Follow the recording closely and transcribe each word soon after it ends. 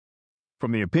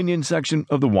From the opinion section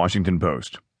of the Washington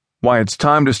Post. Why It's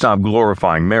Time to Stop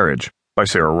Glorifying Marriage by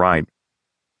Sarah Wright.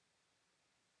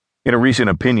 In a recent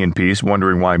opinion piece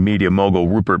wondering why media mogul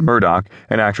Rupert Murdoch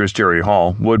and actress Jerry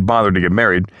Hall would bother to get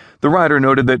married, the writer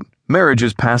noted that marriage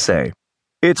is passé.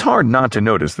 It's hard not to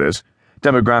notice this.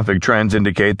 Demographic trends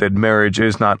indicate that marriage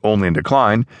is not only in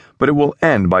decline, but it will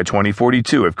end by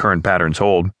 2042 if current patterns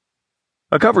hold.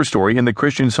 A cover story in the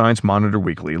Christian Science Monitor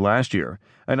Weekly last year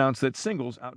announced that singles out